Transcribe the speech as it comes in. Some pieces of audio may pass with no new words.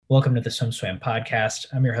Welcome to the Swim Swam podcast.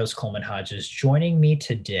 I'm your host, Coleman Hodges. Joining me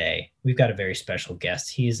today, we've got a very special guest.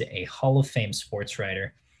 He is a Hall of Fame sports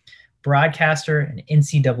writer, broadcaster, an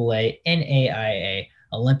NCAA, NAIA,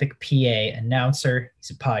 Olympic PA announcer. He's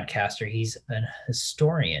a podcaster. He's a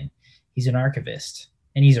historian. He's an archivist,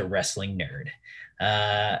 and he's a wrestling nerd.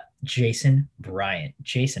 Jason Bryant.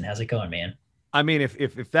 Jason, how's it going, man? I mean,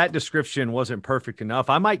 if that description wasn't perfect enough,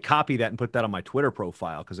 I might copy that and put that on my Twitter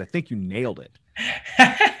profile because I think you nailed it.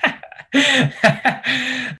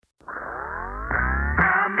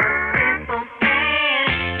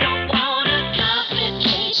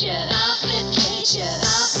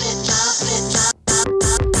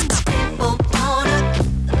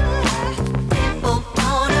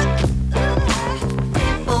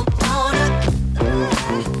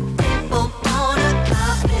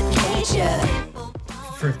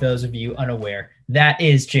 For those of you unaware, that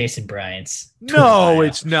is Jason Bryant's. No,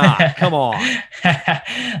 it's not. Come on.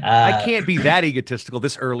 I can't be that egotistical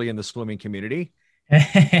this early in the swimming community.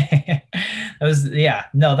 That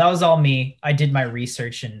was all me. I did my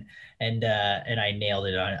research and I nailed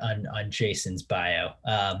it on Jason's bio.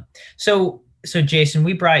 So Jason,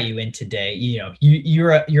 we brought you in today. You know,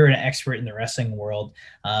 you're an expert in the wrestling world,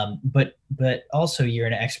 but also you're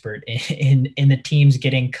an expert in the teams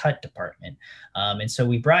getting cut department. And so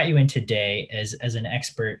we brought you in today as an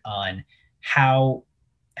expert on how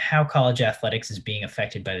college athletics is being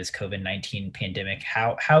affected by this COVID-19 pandemic,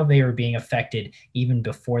 how they were being affected even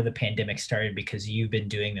before the pandemic started, because you've been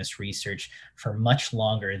doing this research for much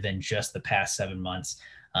longer than just the past 7 months.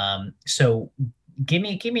 So give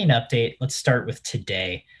me an update. Let's start with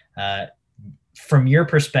today. From your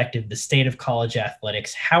perspective, the state of college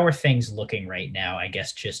athletics, how are things looking right now? I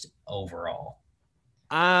guess just overall.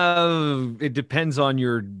 It depends on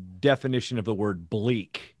your definition of the word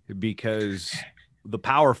bleak, because the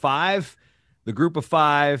Power Five, the Group of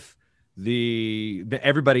Five,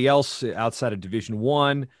 everybody else outside of Division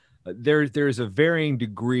I, there's a varying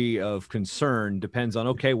degree of concern. Depends on,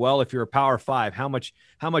 okay, well, if you're a Power Five, how much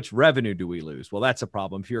revenue do we lose? Well, that's a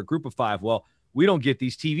problem. If you're a Group of Five, well, we don't get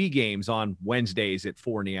these TV games on Wednesdays at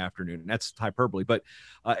 4 p.m. And that's hyperbole. But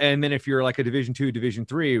and then if you're like a Division II, Division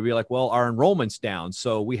III, we're like, well, our enrollment's down,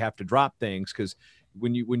 so we have to drop things, because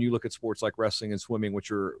when you look at sports like wrestling and swimming,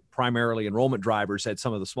 which are primarily enrollment drivers at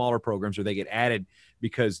some of the smaller programs, or they get added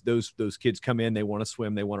because those kids come in, they want to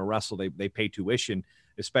swim, they want to wrestle, they pay tuition,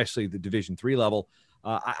 especially the Division III level.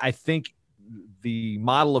 I think the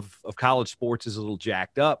model of college sports is a little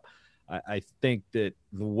jacked up. I think that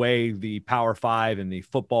the way the Power Five and the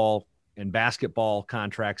football and basketball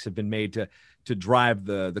contracts have been made to drive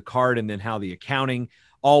the card, and then how the accounting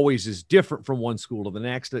always is different from one school to the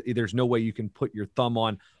next. There's no way you can put your thumb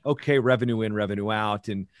on, okay, revenue in, revenue out.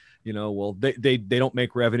 And, you know, well, they don't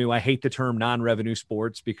make revenue. I hate the term non-revenue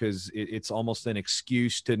sports, because it's almost an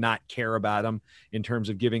excuse to not care about them in terms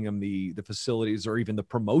of giving them the facilities or even the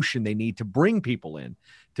promotion they need to bring people in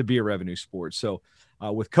to be a revenue sport. So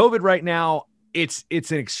with COVID right now, it's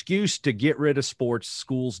an excuse to get rid of sports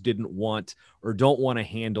schools didn't want or don't want to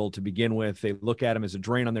handle to begin with. They look at them as a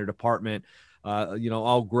drain on their department.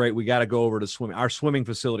 Oh, great, we got to go over to swimming. Our swimming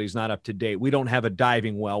facility is not up to date. We don't have a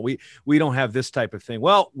diving well. We don't have this type of thing.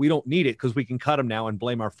 Well, we don't need it because we can cut them now and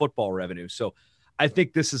blame our football revenue. So I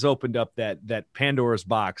think this has opened up that Pandora's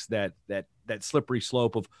box, that slippery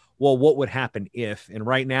slope of, well, what would happen if? And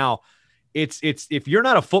right now, it's if you're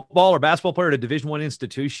not a football or basketball player at a Division I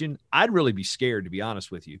institution, I'd really be scared, to be honest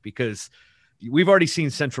with you, because we've already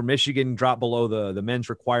seen Central Michigan drop below the men's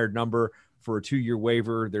required number for a 2-year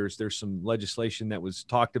waiver. There's some legislation that was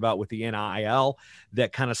talked about with the NIL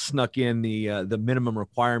that kind of snuck in the minimum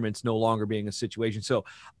requirements no longer being a situation. So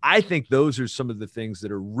I think those are some of the things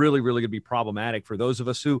that are really, really going to be problematic for those of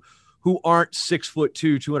us who aren't 6'2",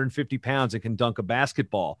 250 pounds and can dunk a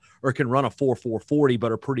basketball or can run a 4.4 40,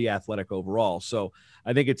 but are pretty athletic overall. So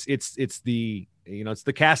I think it's the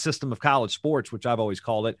caste system of college sports, which I've always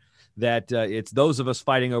called it, that it's those of us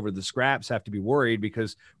fighting over the scraps have to be worried,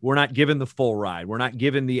 because we're not given the full ride. We're not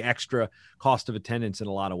given the extra cost of attendance in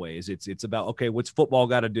a lot of ways. It's about, okay, what's football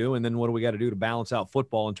got to do? And then what do we got to do to balance out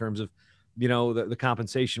football in terms of, the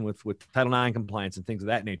compensation with Title IX compliance and things of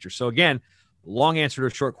that nature. So again, long answer to a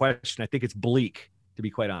short question. I think it's bleak, to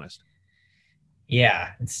be quite honest.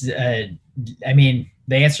 Yeah, it's.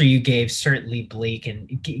 The answer you gave certainly bleak.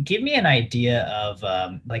 And give me an idea of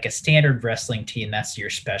like a standard wrestling team that's your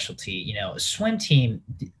specialty. A swim team,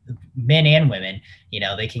 men and women.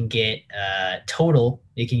 They can get total.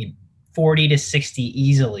 They can get 40 to 60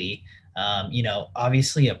 easily.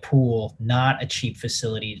 Obviously a pool, not a cheap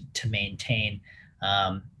facility to maintain.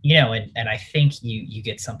 And I think you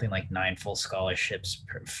get something like 9 full scholarships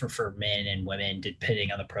for men and women,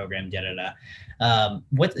 depending on the program. Da da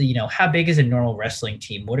da. How big is a normal wrestling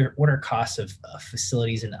team? What are costs of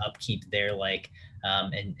facilities and upkeep there like?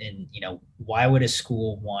 And why would a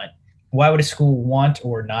school want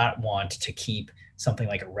or not want to keep something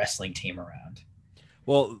like a wrestling team around?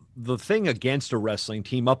 Well, the thing against a wrestling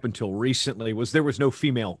team up until recently was there was no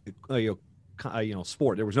female,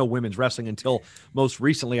 sport. There was no women's wrestling until most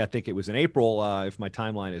recently. I think it was in April, if my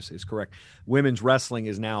timeline is correct. Women's wrestling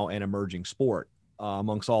is now an emerging sport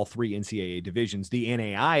amongst all 3 NCAA divisions. The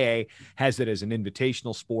NAIA has it as an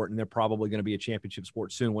invitational sport, and they're probably going to be a championship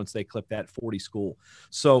sport soon once they clip that 40 school.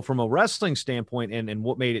 So from a wrestling standpoint, and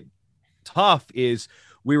what made it tough is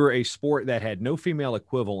we were a sport that had no female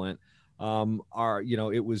equivalent.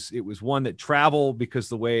 It was one that traveled because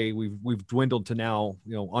the way we've dwindled to now,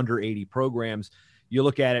 under 80 programs. You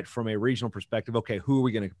look at it from a regional perspective. Okay, who are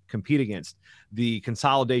we going to compete against? The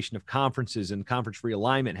consolidation of conferences and conference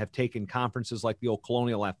realignment have taken conferences like the old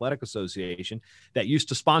Colonial Athletic Association that used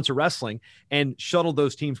to sponsor wrestling and shuttled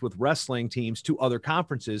those teams with wrestling teams to other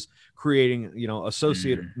conferences, creating,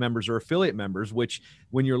 associate members or affiliate members, which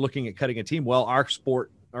when you're looking at cutting a team, well,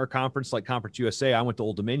 our conference, like Conference USA, I went to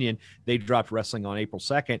Old Dominion. They dropped wrestling on April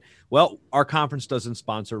 2nd. Well, our conference doesn't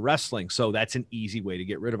sponsor wrestling. So that's an easy way to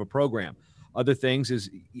get rid of a program. Other things is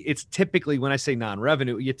it's typically, when I say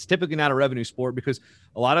non-revenue, it's typically not a revenue sport because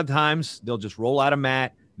a lot of times they'll just roll out a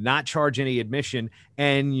mat, not charge any admission,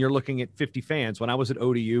 and you're looking at 50 fans. When I was at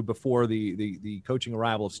ODU before the coaching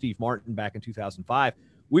arrival of Steve Martin back in 2005,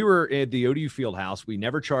 we were at the ODU Fieldhouse. We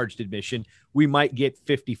never charged admission. We might get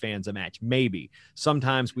 50 fans a match, maybe.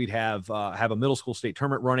 Sometimes we'd have a middle school state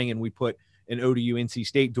tournament running, and we put an ODU NC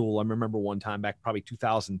State duel. I remember one time back probably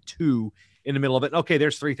 2002 in the middle of it. Okay,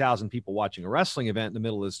 there's 3,000 people watching a wrestling event in the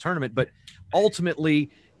middle of this tournament, but ultimately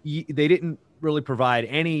they didn't really provide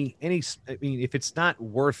any. I mean, if it's not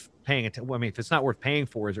worth paying attention, if it's not worth paying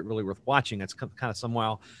for, is it really worth watching? That's kind of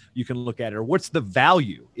somehow you can look at it. Or what's the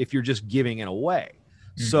value if you're just giving it away?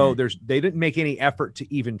 So they didn't make any effort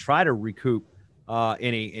to even try to recoup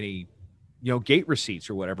any gate receipts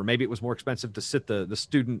or whatever. Maybe it was more expensive to sit the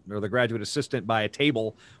student or the graduate assistant by a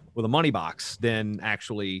table with a money box than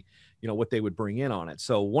actually what they would bring in on it.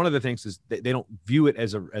 So one of the things is they don't view it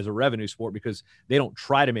as a revenue sport because they don't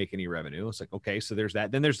try to make any revenue. It's like, okay, so there's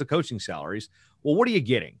that. Then there's the coaching salaries. Well, what are you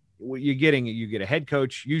getting? What you're getting, you get a head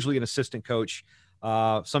coach, usually an assistant coach,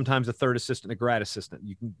 sometimes a third assistant, a grad assistant.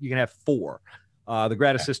 You can have 4. The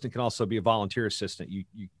grad assistant can also be a volunteer assistant.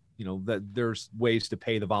 That there's ways to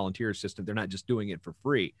pay the volunteer assistant. They're not just doing it for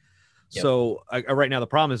free. Yep. So right now the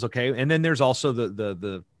problem is, okay. And then there's also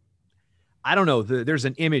the I don't know, there's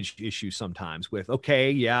an image issue sometimes with, okay,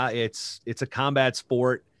 yeah, it's a combat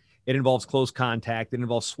sport. It involves close contact. It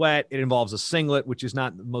involves sweat. It involves a singlet, which is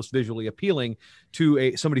not the most visually appealing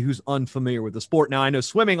to somebody who's unfamiliar with the sport. Now, I know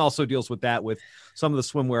swimming also deals with that with some of the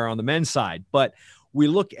swimwear on the men's side, but we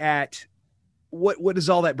look at what does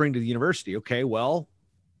all that bring to the university? Okay, well,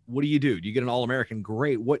 what do? Do you get an All-American?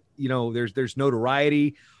 Great. What, there's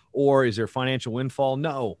notoriety, or is there financial windfall?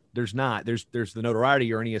 No, there's not. There's the notoriety.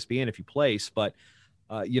 You're on ESPN if you place, but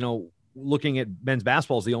looking at men's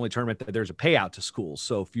basketball is the only tournament that there's a payout to schools.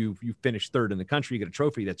 So if you finish 3rd in the country, you get a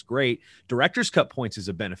trophy. That's great. Director's Cup points is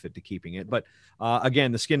a benefit to keeping it. But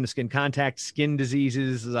again, the skin-to-skin contact, skin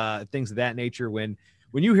diseases, things of that nature. When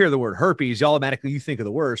you hear the word herpes, you think of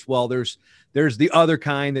the worst. Well, there's the other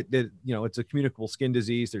kind that it's a communicable skin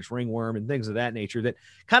disease. There's ringworm and things of that nature that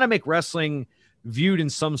kind of make wrestling viewed in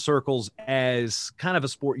some circles as kind of a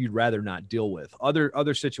sport you'd rather not deal with.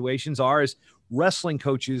 Other situations are as wrestling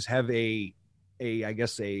coaches have a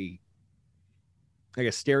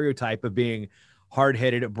stereotype of being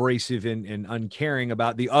hard-headed, abrasive, and uncaring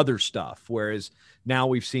about the other stuff. Whereas now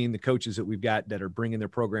we've seen the coaches that we've got that are bringing their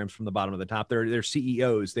programs from the bottom of the top. They're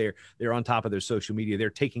CEOs. They're on top of their social media. They're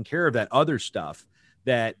taking care of that other stuff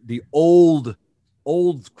that the old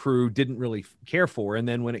crew didn't really care for. And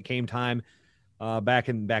then when it came time, back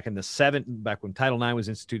when Title IX was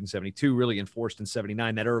instituted in 72, really enforced in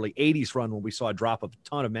 79, that early 80s run when we saw a drop of a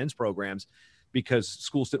ton of men's programs because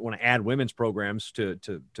schools didn't want to add women's programs to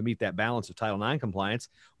meet that balance of Title IX compliance.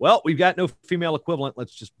 Well, we've got no female equivalent.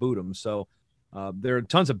 Let's just boot them. So there are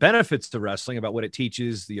tons of benefits to wrestling about what it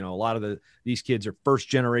teaches. A lot of these kids are first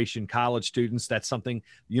generation college students. That's something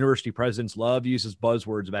university presidents love, uses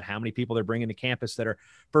buzzwords about how many people they're bringing to campus that are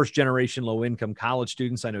first generation low income college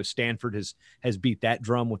students. I know Stanford has beat that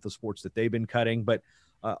drum with the sports that they've been cutting, but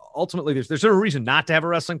ultimately there's no reason not to have a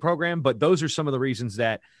wrestling program, but those are some of the reasons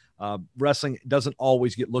that wrestling doesn't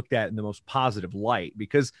always get looked at in the most positive light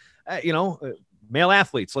because, male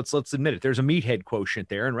athletes, let's admit it. There's a meathead quotient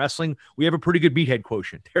there. In wrestling, we have a pretty good meathead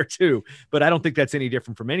quotient there too. But I don't think that's any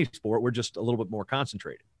different from any sport. We're just a little bit more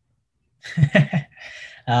concentrated.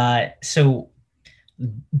 So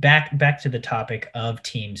back to the topic of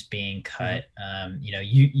teams being cut.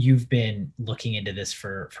 You've been looking into this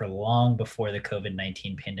for long before the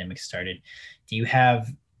COVID-19 pandemic started.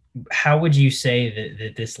 How would you say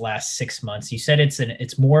that this last 6 months? You said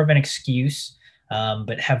it's more of an excuse,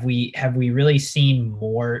 but have we really seen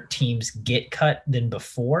more teams get cut than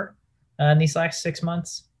before in these last 6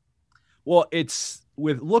 months? Well, it's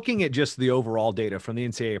with looking at just the overall data from the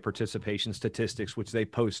NCAA participation statistics, which they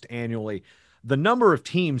post annually. The number of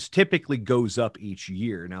teams typically goes up each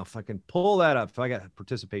year. Now, if I can pull that up, if I got a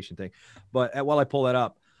participation thing, but while I pull that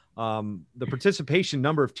up, the participation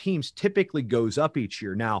number of teams typically goes up each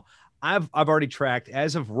year. Now, I've already tracked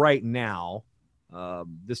as of right now.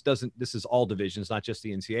 This is all divisions, not just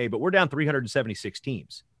the NCAA, but we're down 376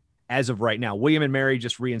 teams as of right now. William and Mary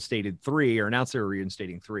just reinstated 3, or announced they were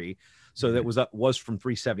reinstating 3. So that was from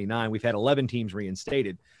 379. We've had 11 teams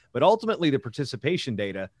reinstated, but ultimately the participation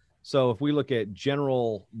data. So if we look at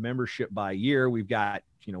general membership by year, we've got,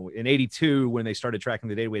 in 82, when they started tracking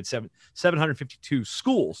the data, we had 752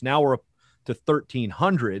 schools. Now we're up to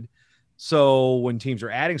 1,300. So when teams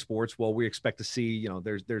are adding sports, well, we expect to see,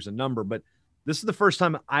 there's a number, but this is the first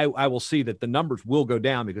time I will see that the numbers will go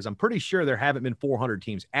down, because I'm pretty sure there haven't been 400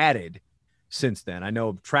 teams added since then. I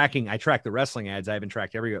know I track the wrestling ads. I haven't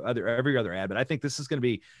tracked every other ad, but I think this is going to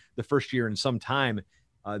be the first year in some time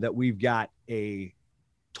that we've got a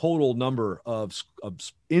total number of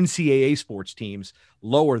NCAA sports teams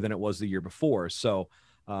lower than it was the year before. So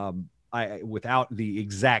without the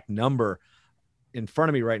exact number in front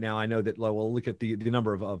of me right now, I know that we'll look at the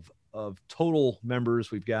number of total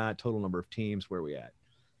members we've got, total number of teams. Where are we at?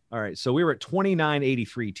 All right. So we were at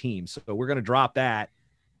 2,983 teams. So we're going to drop that.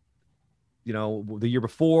 The year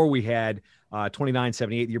before we had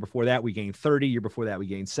 2,978. The year before that, we gained 30. Year before that, we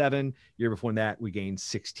gained 7. Year before that, we gained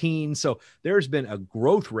 16. So there's been a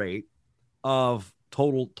growth rate of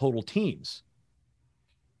total teams.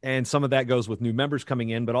 And some of that goes with new members coming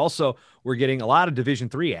in, but also we're getting a lot of Division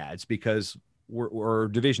III ads, because we're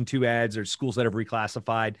Division II ads, or schools that have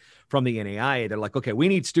reclassified from the NAIA. They're like, okay, we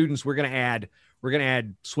need students. We're going to add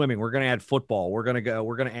swimming. We're going to add football. We're going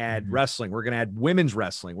to add wrestling. We're going to add women's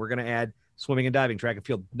wrestling. We're going to add swimming and diving, track and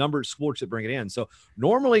field, number of sports that bring it in. So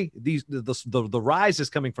normally the rise is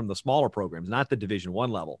coming from the smaller programs, not the Division I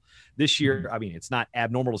level. This year, I mean, it's not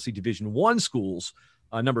abnormal to see Division I schools,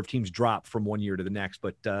 a number of teams drop from one year to the next,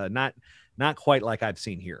 but not quite like I've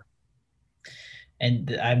seen here.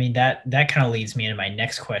 And I mean, that kind of leads me into my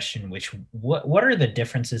next question, which what are the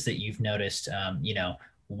differences that you've noticed?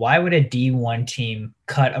 Why would a D1 team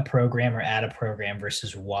cut a program or add a program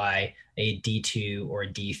versus why a D2 or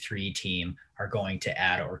D3 team are going to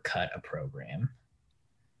add or cut a program?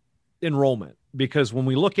 Enrollment. Because when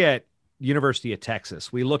we look at University of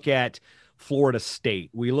Texas, we look at Florida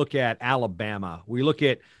State, we look at Alabama, we look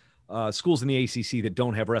at schools in the ACC that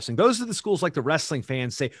don't have wrestling. Those are the schools, like the wrestling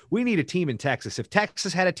fans say, we need a team in Texas. If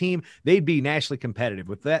Texas had a team, they'd be nationally competitive.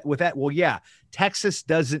 With that, well, yeah, Texas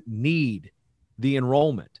doesn't need the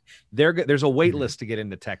enrollment. There's a wait list to get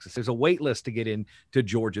into Texas. There's a wait list to get into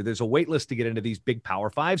Georgia. There's a wait list to get into these big Power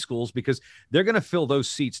 5 schools, because they're going to fill those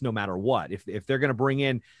seats no matter what. If they're going to bring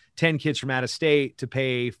in 10 kids from out of state to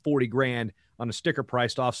pay $40,000 on a sticker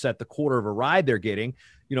price to offset the quarter of a ride they're getting,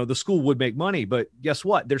 the school would make money, but guess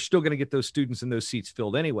what? They're still going to get those students and those seats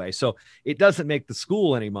filled anyway. So it doesn't make the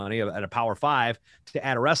school any money at a Power 5 to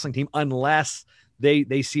add a wrestling team unless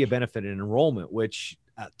they see a benefit in enrollment, which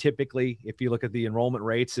typically, if you look at the enrollment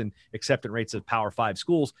rates and acceptance rates of Power 5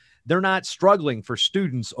 schools, they're not struggling for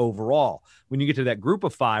students overall. When you get to that group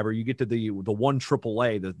of 5, or you get to the 1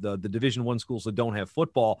 AAA, the Division I schools that don't have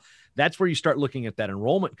football, that's where you start looking at that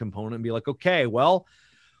enrollment component and be like, okay, well,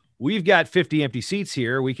 we've got 50 empty seats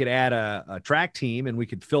here. We could add a track team and we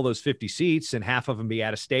could fill those 50 seats, and half of them be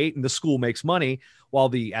out of state, and the school makes money. While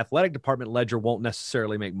the athletic department ledger won't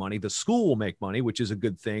necessarily make money, the school will make money, which is a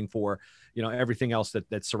good thing for, everything else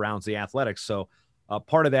that surrounds the athletics. So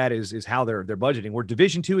part of that is how they're budgeting. Where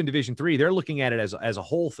Division II and Division III, they're looking at it as a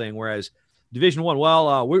whole thing. Whereas Division I,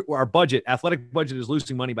 our athletic budget is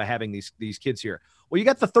losing money by having these kids here. Well, you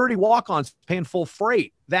got the 30 walk-ons paying full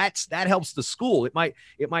freight. That helps the school. It might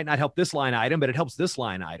not help this line item, but it helps this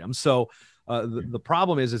line item. So the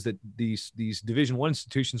problem is that these Division I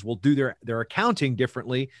institutions will do their accounting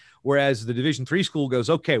differently, whereas the Division III school goes,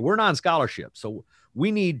 okay, we're non-scholarship, so we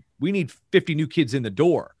need 50 new kids in the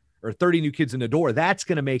door, or 30 new kids in the door. That's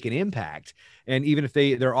going to make an impact. And even if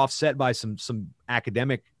they're offset by some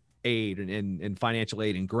academic aid and financial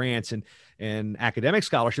aid and grants and academic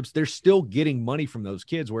scholarships, they're still getting money from those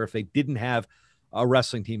kids, where if they didn't have a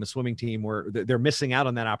wrestling team, a swimming team, where they're missing out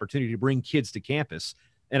on that opportunity to bring kids to campus.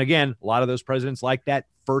 And again, a lot of those presidents like that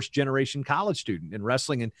first generation college student in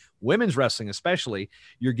wrestling, and women's wrestling especially.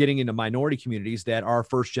 You're getting into minority communities that are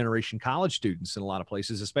first generation college students in a lot of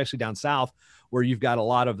places, especially down south, where you've got a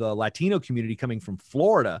lot of the Latino community coming from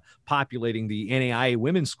Florida populating the NAIA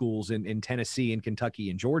women's schools in Tennessee and Kentucky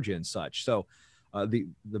and Georgia and such. So the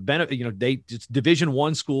benefit, Division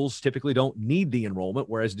I schools typically don't need the enrollment,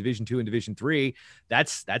 whereas Division II and Division III,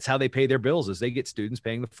 that's how they pay their bills, is they get students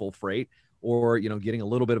paying the full freight, or getting a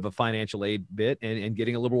little bit of a financial aid bit and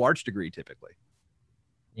getting a liberal arts degree typically.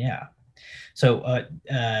 Yeah. So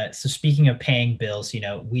so speaking of paying bills,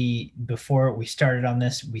 before we started on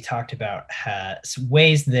this, we talked about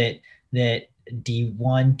ways that D1,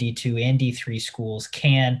 D2, and D3 schools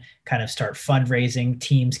can kind of start fundraising.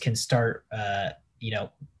 Teams can start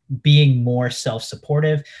being more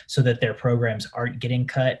self-supportive so that their programs aren't getting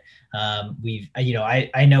cut.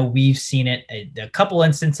 I know we've seen it a couple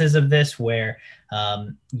instances of this where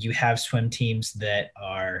you have swim teams that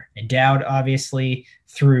are endowed, obviously,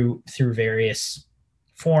 through various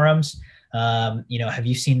forums. Have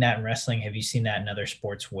you seen that in wrestling? Have you seen that in other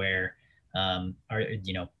sports where,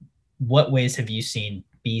 what ways have you seen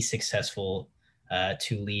be successful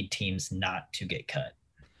to lead teams not to get cut?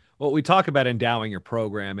 Well, we talk about endowing your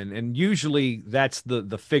program, and usually that's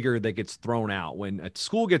the figure that gets thrown out. When a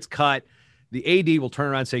school gets cut, the AD will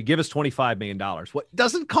turn around and say, give us $25 million. What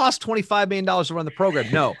doesn't cost $25 million to run the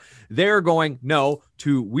program? No, they're going, you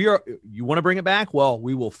want to bring it back? Well,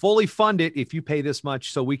 we will fully fund it if you pay this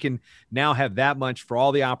much, so we can now have that much for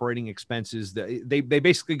all the operating expenses. They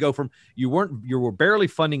basically go from, you were barely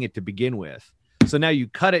funding it to begin with. So now you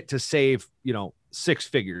cut it to save, six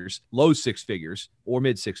figures, low six figures or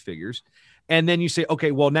mid six figures. And then you say,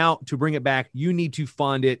 okay, well, now to bring it back, you need to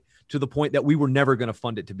fund it to the point that we were never going to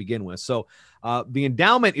fund it to begin with. So the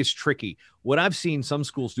endowment is tricky. What I've seen some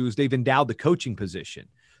schools do is they've endowed the coaching position.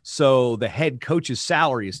 So the head coach's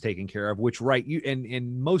salary is taken care of, which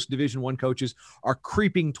and most Division I coaches are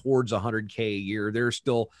creeping towards $100K a year. There are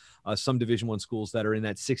still some Division I schools that are in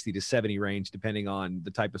that 60 to 70 range, depending on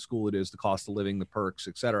the type of school it is, the cost of living, the perks,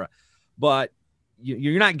 et cetera. But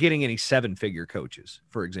you're not getting any seven-figure coaches,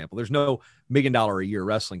 for example. There's no $1 million a year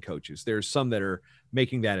wrestling coaches. There's some that are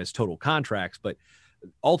making that as total contracts. But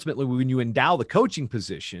ultimately, when you endow the coaching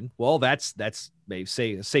position, well, that's they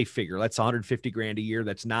say a safe figure. That's $150,000 a year.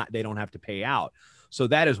 They don't have to pay out. So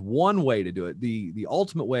that is one way to do it. The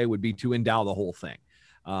ultimate way would be to endow the whole thing.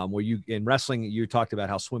 Where in wrestling, you talked about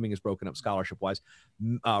how swimming is broken up scholarship-wise.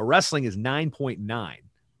 Wrestling is 9.9,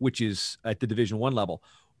 which is at the Division I level.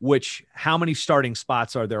 How many starting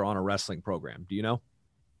spots are there on a wrestling program? Do you know?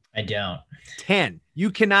 I don't. 10. You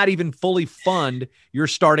cannot even fully fund your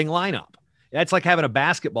starting lineup. That's like having a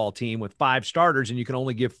basketball team with 5 starters and you can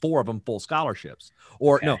only give 4 of them full scholarships.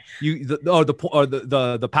 Or okay.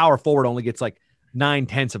 The power forward only gets like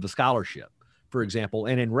 9/10 of a scholarship, for example.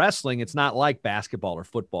 And in wrestling, it's not like basketball or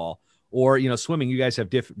football or, swimming. You guys have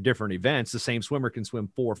different events. The same swimmer can swim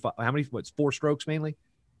 4 strokes mainly?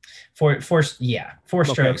 Four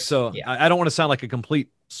strokes. So yeah. I don't want to sound like a complete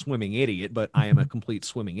swimming idiot, but I am a complete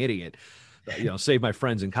swimming idiot. Save my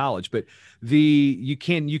friends in college. But you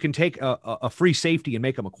can take a free safety and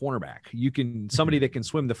make them a cornerback. Somebody that can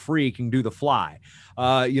swim the free can do the fly.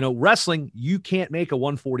 Wrestling, you can't make a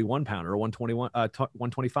 141 pounder or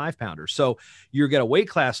 125 pounder. So you're got a weight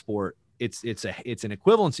class sport. It's an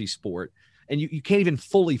equivalency sport, and you can't even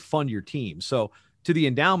fully fund your team. So to the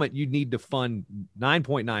endowment, you need to fund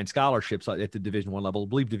 9.9 scholarships at the Division I level. I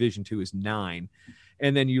believe Division II is 9.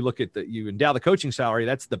 And then you look at you endow the coaching salary.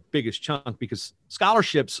 That's the biggest chunk, because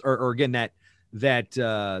scholarships are again, that's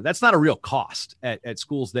not a real cost at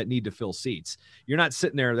schools that need to fill seats. You're not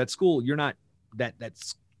sitting there, that school, you're not,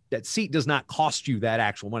 that seat does not cost you that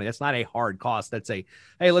actual money. That's not a hard cost. That's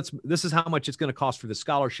this is how much it's going to cost for the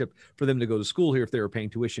scholarship for them to go to school here if they were paying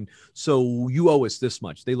tuition. So you owe us this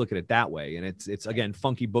much. They look at it that way. And it's again,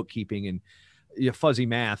 funky bookkeeping and fuzzy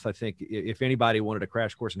math. I think if anybody wanted a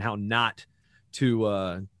crash course in how not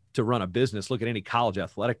to run a business, look at any college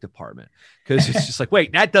athletic department, because it's just like,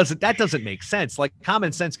 wait, that doesn't make sense. Like,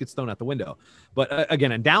 common sense gets thrown out the window. But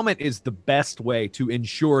again, endowment is the best way to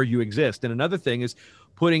ensure you exist. And another thing is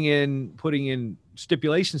putting in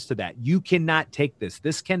stipulations to that. You cannot take this.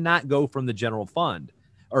 This cannot go from the general fund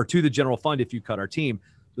or to the general fund if you cut our team.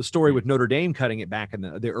 The story with Notre Dame cutting it back in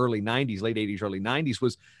the early 90s, late 80s, early 90s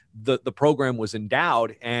was the program was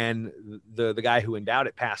endowed, and the guy who endowed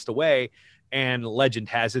it passed away. And legend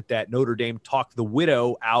has it that Notre Dame talked the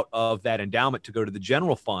widow out of that endowment to go to the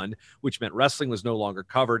general fund, which meant wrestling was no longer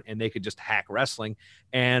covered and they could just hack wrestling.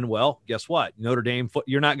 And well, guess what? Notre Dame,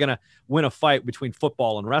 you're not going to win a fight between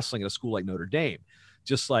football and wrestling at a school like Notre Dame.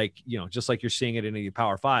 Just like you're seeing it in the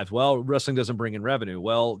Power Fives. Well, wrestling doesn't bring in revenue.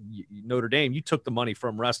 Well, Notre Dame, you took the money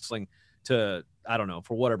from wrestling to, I don't know,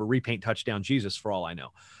 for whatever, repaint touchdown Jesus for all I know.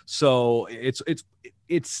 So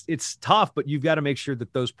it's tough, but you've got to make sure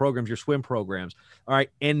that those programs, your swim programs, all right,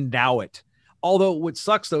 endow it. Although what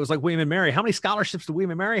sucks though is like William and Mary. How many scholarships do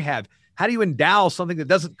William and Mary have? How do you endow something that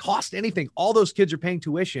doesn't cost anything? All those kids are paying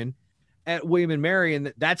tuition at William and Mary,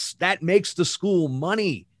 and that makes the school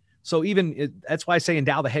money. So that's why I say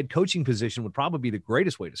endow the head coaching position would probably be the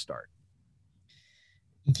greatest way to start.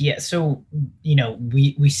 Yeah. So,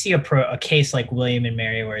 we see a case like William and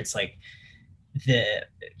Mary where it's like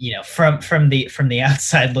from the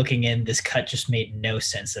outside looking in, this cut just made no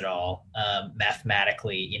sense at all.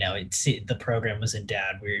 Mathematically, the program was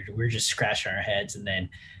endowed. We're just scratching our heads. And then,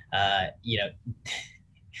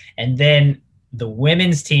 and then the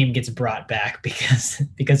women's team gets brought back because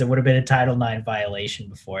it would have been a Title IX violation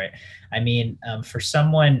before it. I mean, for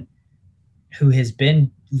someone who has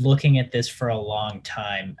been looking at this for a long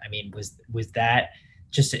time, I mean, was that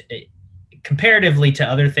just comparatively to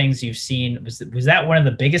other things you've seen, was that one of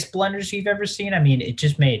the biggest blunders you've ever seen? I mean, it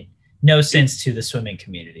just made no sense to the swimming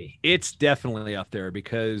community. It's definitely up there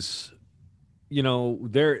because,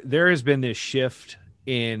 there has been this shift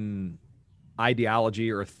in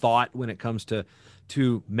ideology or thought when it comes to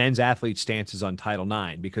men's athlete stances on Title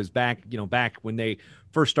IX, because back when they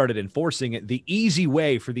first started enforcing it, the easy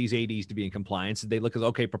way for these ADs to be in compliance, they look at,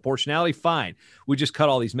 okay, proportionality, fine. We just cut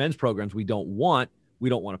all these men's programs we don't want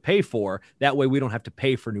to pay for. That way we don't have to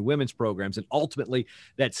pay for new women's programs. And ultimately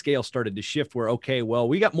that scale started to shift where, okay, well,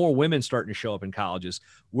 we got more women starting to show up in colleges.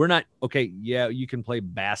 We're not, okay, yeah, you can play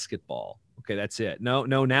basketball. Okay, that's it. No,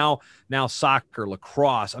 now soccer,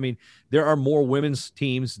 lacrosse. I mean, there are more women's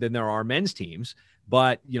teams than there are men's teams,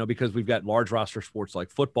 but because we've got large roster sports like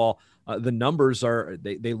football, the numbers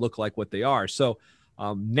they look like what they are. So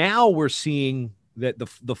now we're seeing that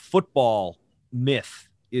the football myth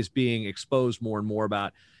is being exposed more and more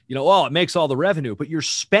about, it makes all the revenue, but you're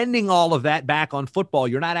spending all of that back on football.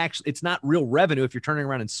 It's not real revenue if you're turning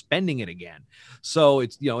around and spending it again. So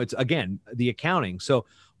it's again, the accounting. So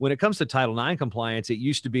when it comes to Title IX compliance, it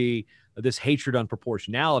used to be this hatred on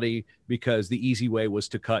proportionality because the easy way was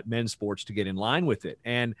to cut men's sports to get in line with it.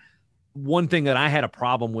 And one thing that I had a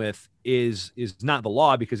problem with is not the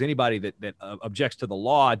law, because anybody that objects to the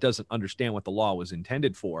law doesn't understand what the law was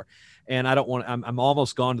intended for. And I'm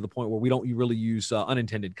almost gone to the point where we don't really use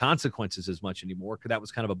unintended consequences as much anymore, because that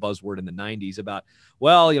was kind of a buzzword in the 90s about,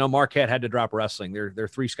 well, Marquette had to drop wrestling. There are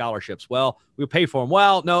 3 scholarships. Well, we'll pay for them.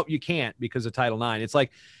 Well, no, you can't because of Title IX. It's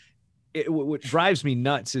like, what drives me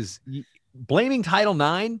nuts is blaming Title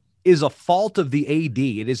IX is a fault of the AD.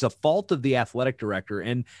 It is a fault of the athletic director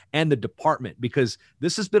and the department, because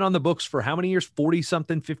this has been on the books for how many years? 40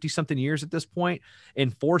 something, 50 something years at this point.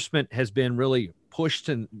 Enforcement has been really pushed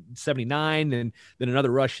in 79 and then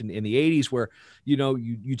another rush in the 80s where,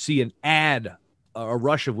 you'd see a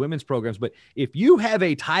rush of women's programs. But if you have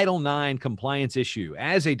a Title IX compliance issue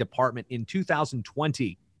as a department in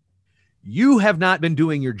 2020, you have not been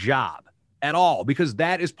doing your job at all, because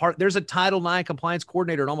that is there's a Title IX compliance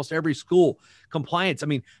coordinator in almost every school. Compliance, I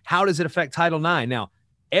mean, how does it affect Title IX? Now,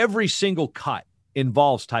 every single cut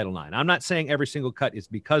involves Title IX. I'm not saying every single cut is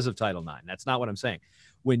because of Title IX. That's not what I'm saying.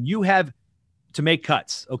 When you have to make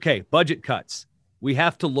cuts, okay, budget cuts, we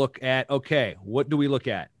have to look at, okay, what do we look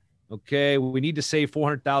at? Okay, we need to save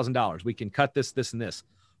 $400,000. We can cut this, this, and this.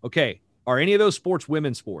 Okay, are any of those sports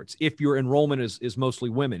women's sports if your enrollment is mostly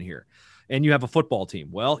women here? And you have a football team.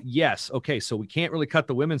 Well, yes. Okay. So we can't really cut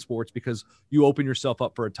the women's sports because you open yourself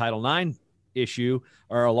up for a Title IX issue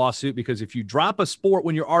or a lawsuit, because if you drop a sport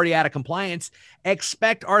when you're already out of compliance,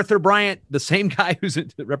 expect Arthur Bryant, the same guy who's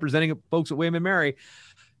representing folks at William and Mary,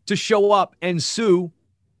 to show up and sue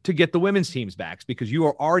to get the women's teams back, because you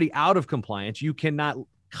are already out of compliance. You cannot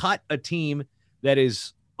cut a team that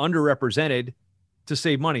is underrepresented to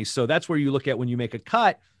save money. So that's where you look at when you make a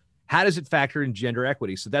cut, how does it factor in gender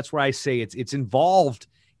equity? So that's where I say it's involved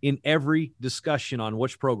in every discussion on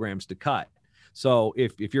which programs to cut. So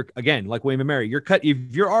if you're, again, like William and Mary,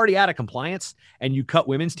 if you're already out of compliance and you cut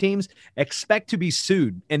women's teams, expect to be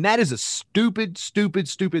sued. And that is a stupid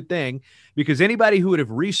thing, because anybody who would have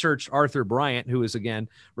researched Arthur Bryant, who is, again,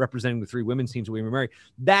 representing the 3 women's teams of William and Mary,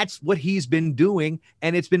 that's what he's been doing.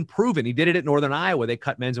 And it's been proven. He did it at Northern Iowa. They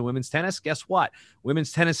cut men's and women's tennis. Guess what?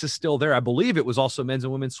 Women's tennis is still there. I believe it was also men's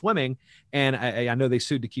and women's swimming. And I know they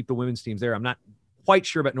sued to keep the women's teams there. I'm not quite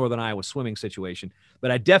sure about Northern Iowa swimming situation,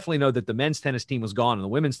 but I definitely know that the men's tennis team was gone and the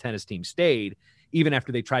women's tennis team stayed, even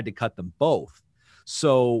after they tried to cut them both.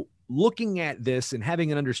 So looking at this and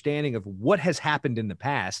having an understanding of what has happened in the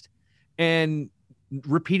past and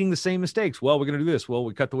repeating the same mistakes. Well, we're going to do this. Well,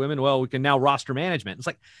 we cut the women. Well, we can now roster management. It's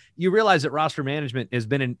like, you realize that roster management has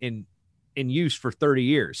been in use for 30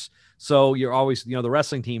 years. So you're always, the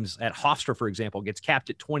wrestling teams at Hofstra, for example, gets capped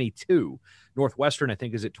at 22. Northwestern, I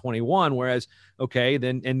think, is at 21. Whereas,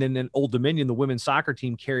 then Old Dominion, the women's soccer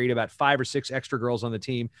team, carried about 5 or 6 extra girls on the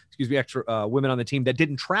team, extra women on the team that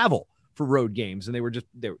didn't travel for road games. And they were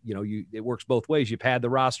it works both ways. You pad the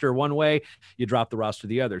roster one way, you drop the roster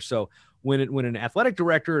the other. So when an athletic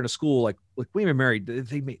director in a school like William and Mary, they're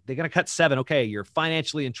going to cut 7. Okay, you're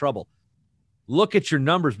financially in trouble. Look at your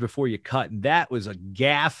numbers before you cut. And that was a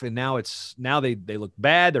gaffe. And now they look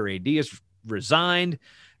bad. Their AD has resigned.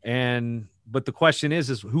 But the question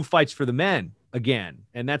is who fights for the men again?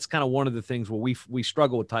 And that's kind of one of the things where we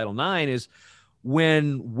struggle with Title IX is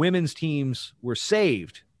when women's teams were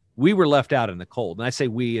saved, we were left out in the cold. And I say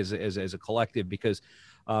we as a collective, because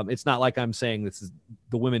it's not like I'm saying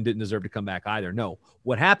the women didn't deserve to come back either. No,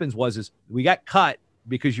 what happens is we got cut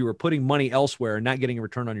because you were putting money elsewhere and not getting a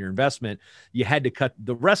return on your investment. You had to cut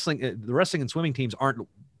the wrestling and swimming teams aren't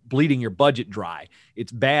bleeding your budget dry.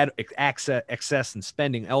 It's bad excess and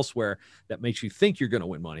spending elsewhere that makes you think you're going to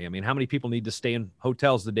win money. I mean, how many people need to stay in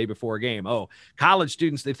hotels the day before a game? Oh, college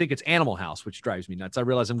students, they think it's Animal House, which drives me nuts. I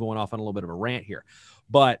realize I'm going off on a little bit of a rant here,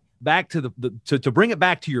 but back to to bring it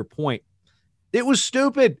back to your point, it was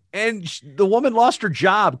stupid. And the woman lost her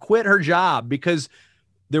job, quit her job because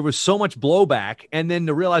there was so much blowback. And then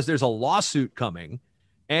to realize there's a lawsuit coming.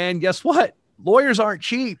 And guess what? Lawyers aren't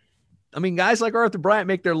cheap. I mean, guys like Arthur Bryant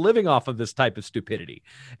make their living off of this type of stupidity.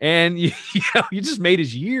 And you just made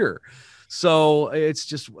his year. So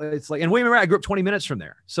it's like, and William and Mary, I grew up 20 minutes from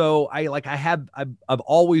there. So I've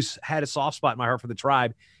always had a soft spot in my heart for the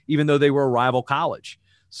Tribe, even though they were a rival college.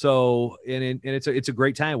 So, and it's a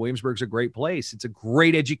great time. Williamsburg's a great place. It's a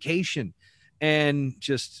great education. And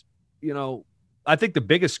just, I think the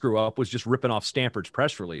biggest screw up was just ripping off Stanford's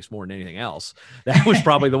press release more than anything else. That was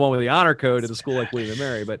probably the one with the honor code at a school like William and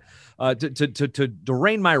Mary. But to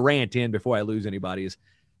rein my rant in before I lose anybody is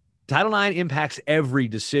Title IX impacts every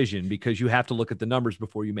decision because you have to look at the numbers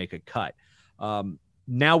before you make a cut.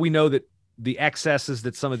 Now we know that the excesses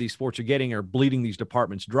that some of these sports are getting are bleeding these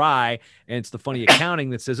departments dry. And it's the funny accounting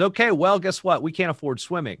that says, okay, well, guess what? We can't afford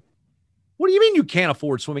swimming. What do you mean you can't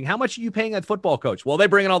afford swimming? How much are you paying that football coach? Well, they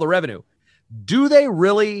bring in all the revenue. Do they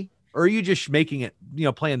really, or are you just making it,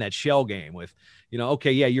 playing that shell game with,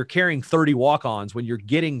 okay, yeah, you're carrying 30 walk-ons when you're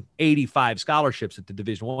getting 85 scholarships at the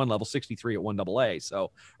Division I level, 63 at 1AA.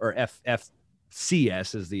 So, or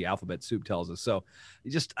FCS as the alphabet soup tells us. So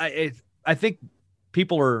I think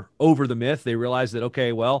people are over the myth. They realize that,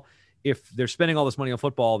 okay, well, if they're spending all this money on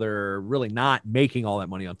football, they're really not making all that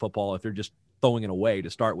money on football if they're just throwing it away to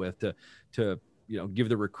start with to give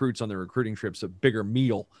the recruits on their recruiting trips a bigger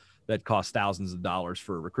meal that costs thousands of dollars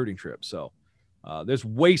for a recruiting trip. So there's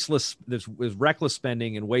reckless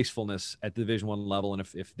spending and wastefulness at the Division I level. And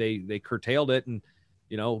if they curtailed it and,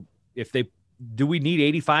 do we need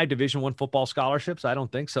 85 Division I football scholarships? I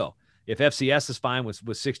don't think so. If FCS is fine with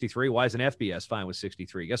 63, why isn't FBS fine with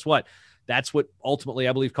 63? Guess what? That's what ultimately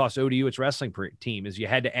I believe cost ODU its wrestling team is you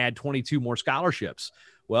had to add 22 more scholarships.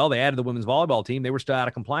 Well, they added the women's volleyball team. They were still out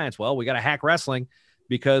of compliance. Well, we got to hack wrestling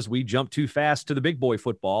because we jumped too fast to the big boy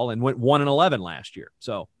football and went 1-11 last year.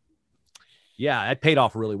 So yeah, that paid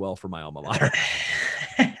off really well for my alma mater.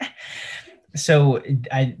 So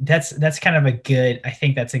that's kind of I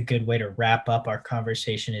think that's a good way to wrap up our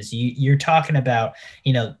conversation is you're talking about,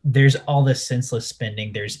 there's all this senseless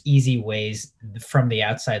spending. There's easy ways from the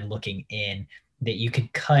outside looking in that you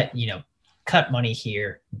could cut money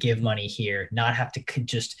here, give money here, not have to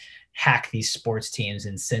just hack these sports teams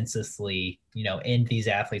and senselessly, end these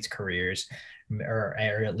athletes' careers or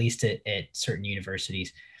at least at certain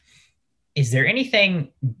universities. Is there anything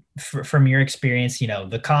from your experience,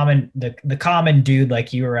 the common dude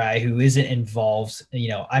like you or I who isn't involved,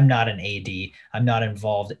 I'm not an AD, I'm not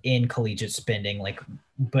involved in collegiate spending,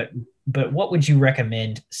 but what would you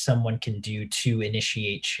recommend someone can do to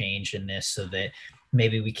initiate change in this so that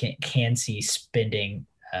maybe we can see spending,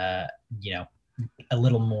 you know, a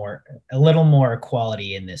little more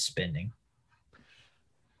equality in this spending.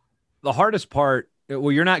 The hardest part,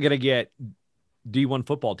 well, you're not going to get D1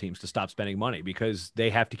 football teams to stop spending money because they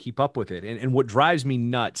have to keep up with it. And what drives me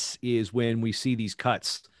nuts is when we see these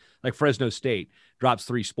cuts, like Fresno State drops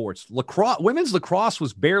 3 sports. Women's lacrosse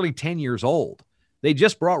was barely 10 years old. They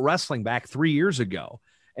just brought wrestling back 3 years ago.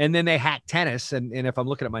 And then they hacked tennis. And if I'm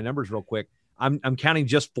looking at my numbers real quick, I'm counting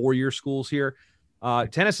just 4-year schools here.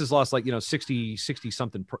 Tennis has lost 60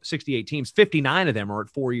 something, 68 teams. 59 of them are at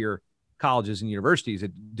 4-year colleges and universities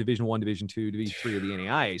at Division I, Division II, Division III of the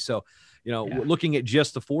NAIA. So, looking at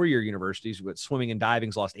just the 4-year universities, with swimming and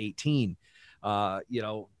diving's lost 18.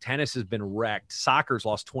 Tennis has been wrecked. Soccer's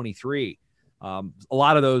lost 23. A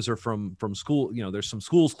lot of those are from school. There's some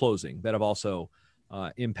schools closing that have also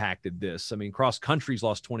impacted this. I mean, cross country's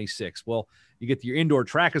lost 26. Well, you get your indoor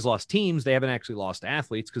track has lost teams. They haven't actually lost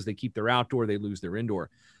athletes because they keep their outdoor, they lose their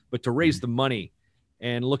indoor. But to raise the money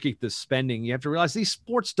and look at the spending, you have to realize these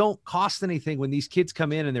sports don't cost anything when these kids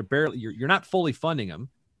come in and they're barely, you're not fully funding them.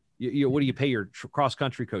 What do you pay your cross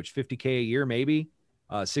country coach? $50K a year, maybe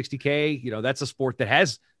 $60K. That's a sport that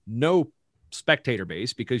has no spectator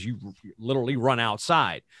base because you literally run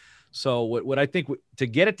outside. So what I think to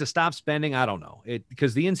get it to stop spending, I don't know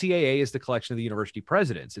because the NCAA is the collection of the university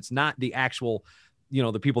presidents. It's not the actual,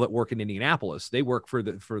 the people that work in Indianapolis. They work for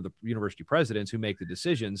the university presidents who make the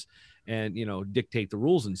decisions and, dictate the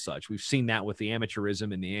rules and such. We've seen that with the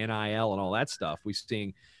amateurism and the NIL and all that stuff. We've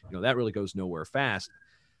seen, that really goes nowhere fast.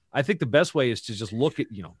 I think the best way is to just look at,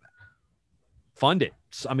 fund it.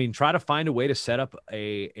 I mean, try to find a way to set up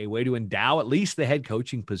a way to endow at least the head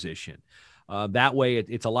coaching position. That way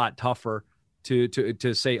it's a lot tougher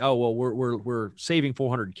to say, oh, well, we're saving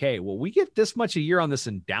 $400K. Well, we get this much a year on this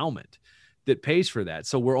endowment that pays for that.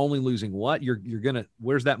 So we're only losing what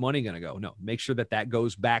where's that money going to go? No, make sure that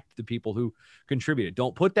goes back to the people who contributed.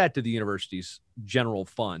 Don't put that to the university's general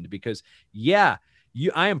fund because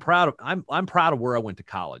I'm proud of where I went to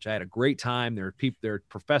college. I had a great time. There are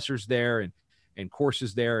professors there and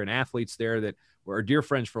courses there and athletes there that are dear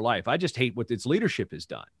friends for life. I just hate what its leadership has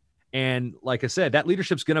done. And like I said, that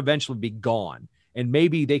leadership's going to eventually be gone and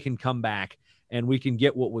maybe they can come back and we can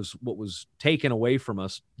get what was taken away from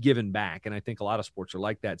us given back. And I think a lot of sports are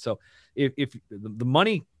like that. So if the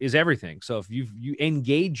money is everything. So if you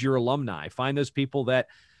engage your alumni, find those people that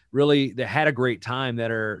had a great time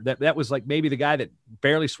that was like maybe the guy that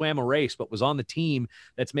barely swam a race, but was on the team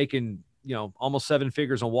that's making, almost 7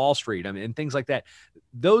 figures on Wall Street. I mean, and things like that.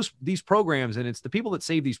 These programs, and it's the people that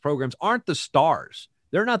save these programs aren't the stars.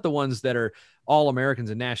 They're not the ones that are All-Americans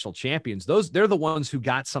and national champions. They're the ones who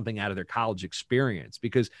got something out of their college experience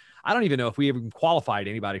because I don't even know if we even qualified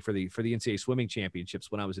anybody for the NCAA swimming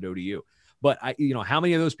championships when I was at ODU. But how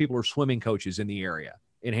many of those people are swimming coaches in the area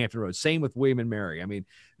in Hampton Roads? Same with William and Mary. I mean,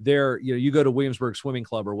 you go to Williamsburg Swimming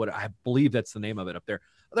Club or what I believe that's the name of it up there.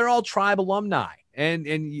 They're all tribe alumni. And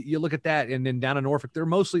you look at that. And then down in Norfolk, they're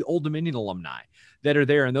mostly Old Dominion alumni that are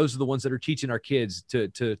there. And those are the ones that are teaching our kids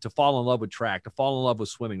to fall in love with track, to fall in love with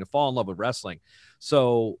swimming, to fall in love with wrestling.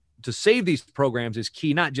 So to save these programs is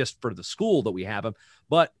key, not just for the school that we have them,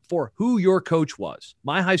 but for who your coach was.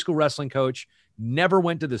 My high school wrestling coach never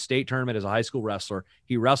went to the state tournament as a high school wrestler.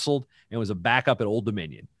 He wrestled and was a backup at Old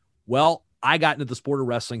Dominion. Well, I got into the sport of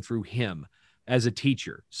wrestling through him as a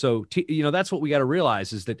teacher. So, that's what we got to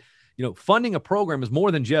realize is that, funding a program is more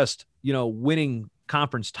than just, winning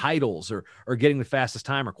conference titles or getting the fastest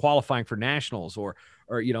time or qualifying for nationals or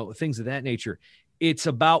things of that nature. It's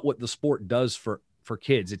about what the sport does for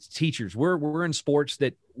kids. It's teachers. We're in sports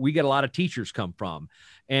that we get a lot of teachers come from.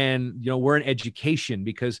 And, we're in education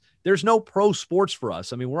because there's no pro sports for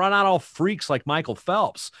us. I mean, we're not all freaks like Michael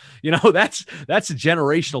Phelps. That's a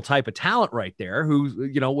generational type of talent right there who,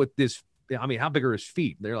 with this, I mean, how big are his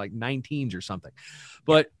feet? They're like 19s or something.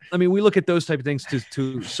 But I mean, we look at those type of things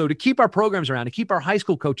to keep our programs around, to keep our high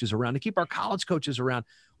school coaches around, to keep our college coaches around.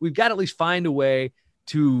 We've got to at least find a way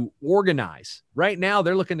to organize. Right now,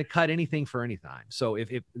 they're looking to cut anything for any time. So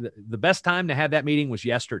if the best time to have that meeting was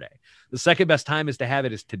yesterday, the second best time is to have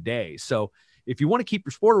it is today. So if you want to keep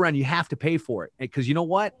your sport around, you have to pay for it. Because you know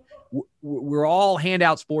what? We're all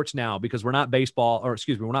handout sports now because we're not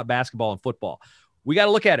we're not basketball and football. We got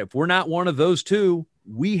to look at it. If we're not one of those two,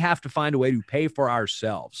 we have to find a way to pay for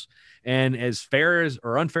ourselves. And as fair as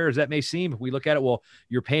or unfair as that may seem, if we look at it, well,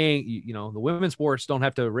 you're paying, the women's sports don't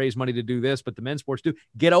have to raise money to do this, but the men's sports do.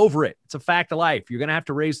 Get over it. It's a fact of life. You're going to have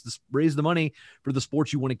to raise the money for the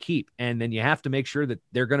sports you want to keep. And then you have to make sure that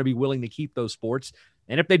they're going to be willing to keep those sports.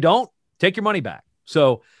 And if they don't, take your money back.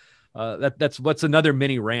 So That's what's another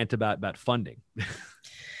mini rant about funding.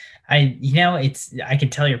 I can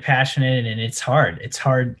tell you're passionate, and it's hard. It's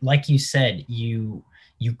hard. Like you said, you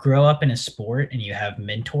grow up in a sport and you have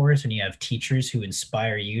mentors and you have teachers who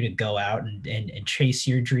inspire you to go out and chase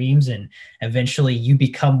your dreams, and eventually you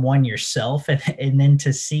become one yourself. And then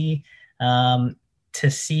to see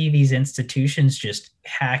these institutions just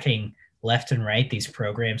hacking left and right these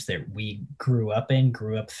programs that we grew up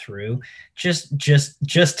through, just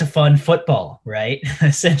to fund football, right?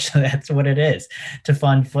 Essentially that's what it is, to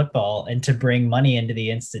fund football and to bring money into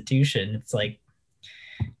the institution. It's like,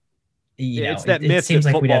 It's that it myth that seems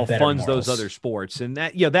like we'd football have better funds those morals. other sports, and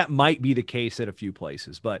that might be the case at a few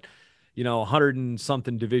places, but 100 and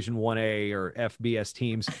something Division 1A or FBS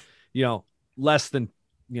teams, less than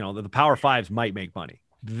the Power Fives might make money.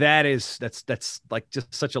 That's like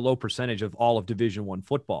just such a low percentage of all of Division 1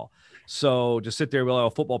 football. So just sit there,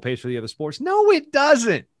 well, football pays for the other sports. No, it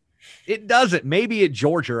doesn't. It doesn't. Maybe at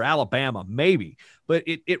Georgia or Alabama, maybe, but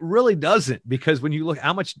it really doesn't, because when you look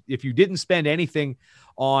how much, if you didn't spend anything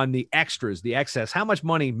on the extras, the excess, how much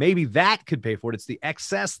money maybe that could pay for it. It's the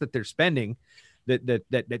excess that they're spending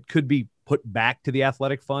that could be put back to the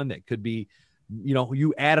athletic fund. That could be,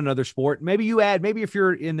 you add another sport. Maybe if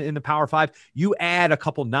you're in the Power Five, you add a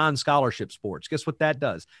couple non-scholarship sports. Guess what that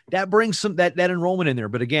does? That brings some that enrollment in there.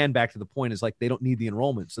 But again, back to the point is, like, they don't need the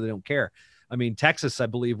enrollment, so they don't care. I mean, Texas, I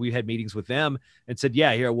believe we had meetings with them and said,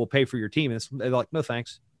 yeah, here, we'll pay for your team. And they're like, no,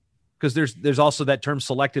 thanks. Because there's also that term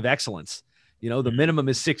selective excellence. The minimum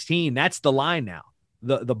is 16. That's the line now.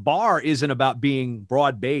 The bar isn't about being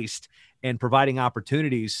broad-based and providing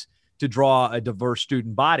opportunities to draw a diverse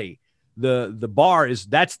student body. The bar is,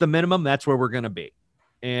 that's the minimum. That's where we're going to be.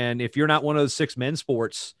 And if you're not one of those 6 men's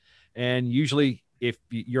sports, and usually if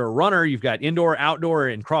you're a runner, you've got indoor, outdoor,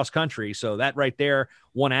 and cross country. So that right there,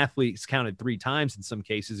 one athlete is counted 3 times in some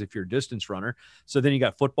cases if you're a distance runner. So then you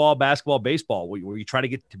got football, basketball, baseball, where you try to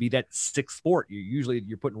get to be that 6th sport.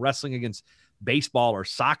 You're putting wrestling against baseball or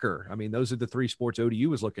soccer. I mean, those are the 3 sports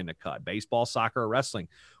ODU was looking to cut: baseball, soccer, or wrestling.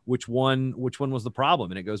 Which one was the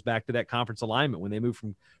problem? And it goes back to that conference alignment. When they moved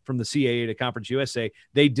from the CAA to Conference USA,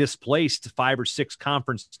 they displaced 5 or 6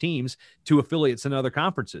 conference teams to affiliates in other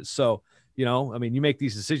conferences. So, I mean, you make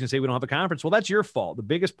these decisions, say we don't have a conference. Well, that's your fault. The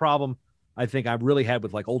biggest problem I think I've really had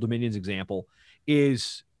with, like, Old Dominion's example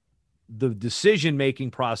is the decision-making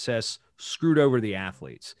process screwed over the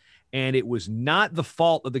athletes. And it was not the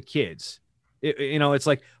fault of the kids. It's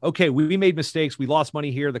like, okay, we made mistakes. We lost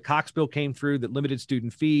money here. The Cox bill came through that limited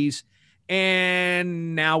student fees.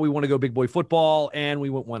 And now we want to go big boy football. And we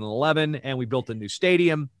went 1-11 and we built a new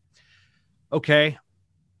stadium. Okay.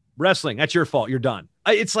 Wrestling, that's your fault. You're done.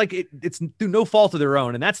 It's like it's through no fault of their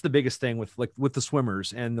own. And that's the biggest thing with the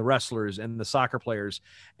swimmers and the wrestlers and the soccer players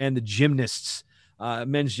and the gymnasts.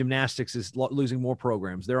 Men's gymnastics is losing more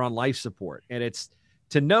programs. They're on life support. And it's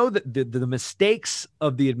to know that the mistakes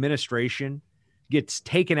of the administration gets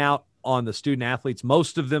taken out on the student athletes.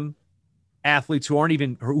 Most of them athletes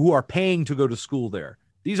who are paying to go to school there.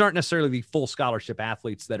 These aren't necessarily the full scholarship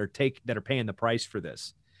athletes that are paying the price for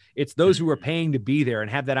this. It's those who are paying to be there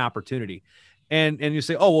and have that opportunity. And you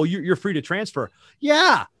say, oh, well, you're free to transfer.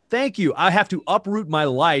 Yeah, thank you. I have to uproot my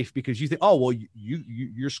life because you think, oh, well,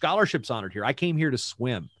 your scholarship's honored here. I came here to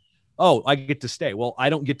swim. Oh, I get to stay. Well, I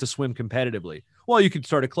don't get to swim competitively. Well, you could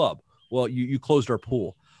start a club. Well, you closed our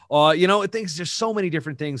pool. There's so many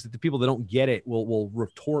different things that the people that don't get it will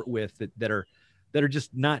retort with that are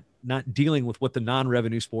just not dealing with what the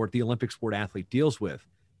non-revenue sport, the Olympic sport athlete deals with.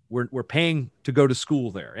 We're paying to go to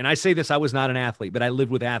school there. And I say this, I was not an athlete, but I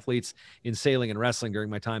lived with athletes in sailing and wrestling during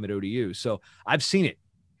my time at ODU. So I've seen it.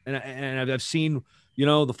 And I've seen,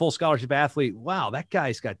 the full scholarship athlete. Wow, that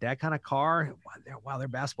guy's got that kind of car. Wow, they're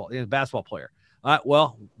a basketball player.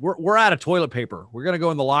 Well, we're out of toilet paper. We're going to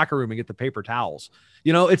go in the locker room and get the paper towels.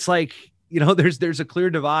 It's like, there's a clear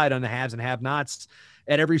divide on the haves and have-nots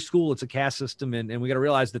at every school. It's a caste system. And we got to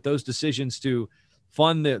realize that those decisions to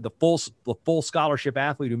fund the full scholarship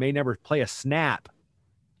athlete who may never play a snap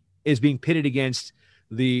is being pitted against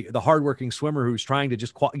the hardworking swimmer who's trying to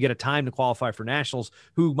just get a time to qualify for nationals,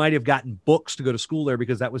 who might have gotten books to go to school there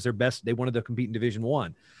because that was their best. They wanted to compete in Division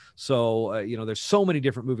 1. So, there's so many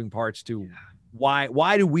different moving parts to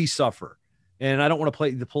why do we suffer? And I don't want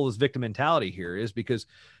to pull this victim mentality here, is because,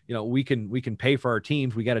 we can pay for our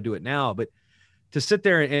teams. We got to do it now. But to sit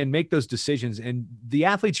there and make those decisions, and the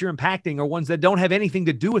athletes you're impacting are ones that don't have anything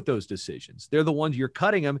to do with those decisions. They're the ones you're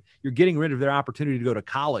cutting them. You're getting rid of their opportunity to go to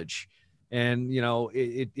college. And,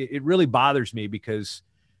 it really bothers me because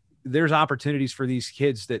there's opportunities for these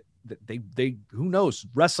kids that they who knows,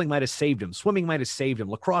 wrestling might've saved them. Swimming might've saved them.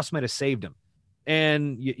 Lacrosse might've saved them.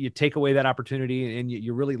 and you take away that opportunity, and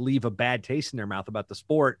you really leave a bad taste in their mouth about the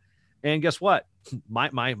sport. And guess what?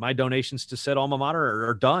 My donations to said alma mater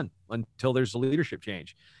are done until there's a leadership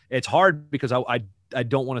change. It's hard because I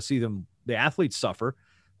don't want to see the athletes suffer.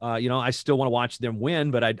 I still want to watch them win,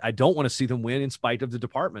 but I don't want to see them win in spite of the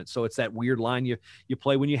department. So it's that weird line you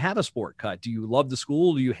play when you have a sport cut. Do you love the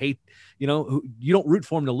school? Do you hate, you don't root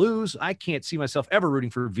for them to lose? I can't see myself ever rooting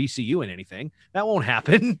for VCU in anything. That won't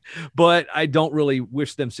happen, but I don't really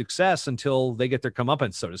wish them success until they get their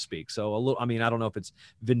comeuppance, so to speak. So I don't know if it's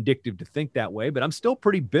vindictive to think that way, but I'm still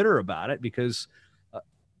pretty bitter about it because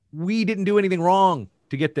we didn't do anything wrong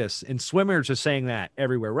to get this. And swimmers are saying that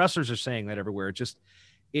everywhere. Wrestlers are saying that everywhere.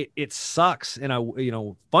 It sucks. And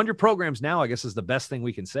fund your programs now, I guess, is the best thing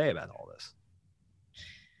we can say about all this.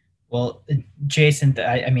 Well, Jason,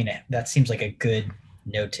 that seems like a good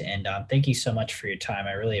note to end on. Thank you so much for your time.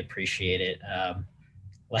 I really appreciate it.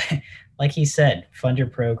 Like he said, fund your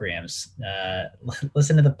programs,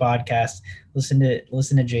 listen to the podcast, listen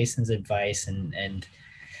to Jason's advice, and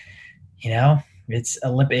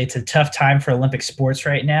it's a tough time for Olympic sports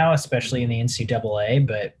right now, especially in the NCAA,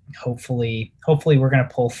 but hopefully we're going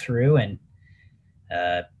to pull through and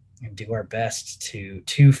do our best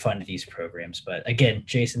to fund these programs. But again,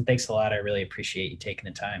 Jason, thanks a lot. I really appreciate you taking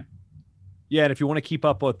the time. Yeah, and if you want to keep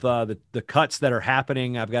up with the cuts that are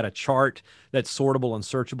happening, I've got a chart that's sortable and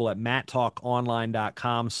searchable at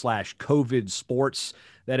matttalkonline.com/COVID sports.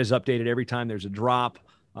 That is updated every time there's a drop.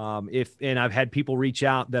 And I've had people reach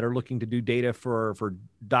out that are looking to do data for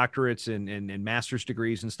doctorates and master's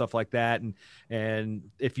degrees and stuff like that. And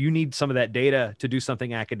if you need some of that data to do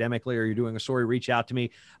something academically, or you're doing a story, reach out to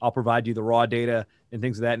me. I'll provide you the raw data and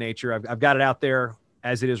things of that nature. I've got it out there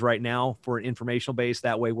as it is right now for an informational base.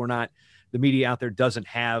 That way the media out there doesn't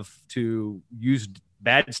have to use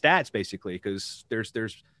bad stats, basically, because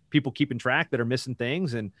there's people keeping track that are missing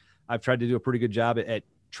things. And I've tried to do a pretty good job at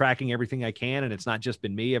tracking everything I can. And it's not just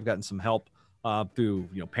been me. I've gotten some help through,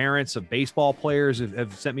 parents of baseball players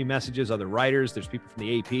have sent me messages, other writers. There's people from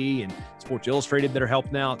the AP and Sports Illustrated that are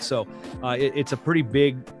helping out. So it's a pretty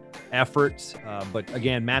big effort. But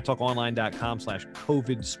again,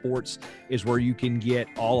 matttalkonline.com/COVID sports is where you can get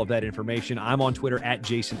all of that information. I'm on Twitter at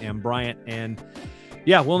Jason M. Bryant. And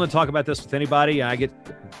yeah, willing to talk about this with anybody. I get,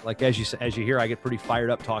 like, as you hear, I get pretty fired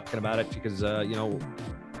up talking about it because,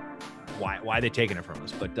 why are they taking it from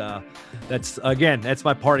us? But that's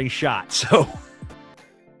my parting shot. So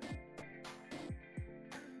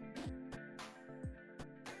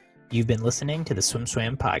you've been listening to the Swim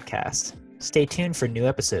Swam podcast. Stay tuned for new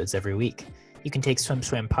episodes every week. You can take Swim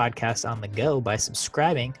Swam podcast on the go by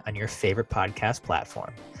subscribing on your favorite podcast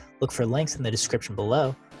platform. Look for links in the description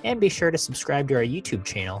below, and be sure to subscribe to our YouTube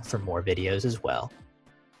channel for more videos as well.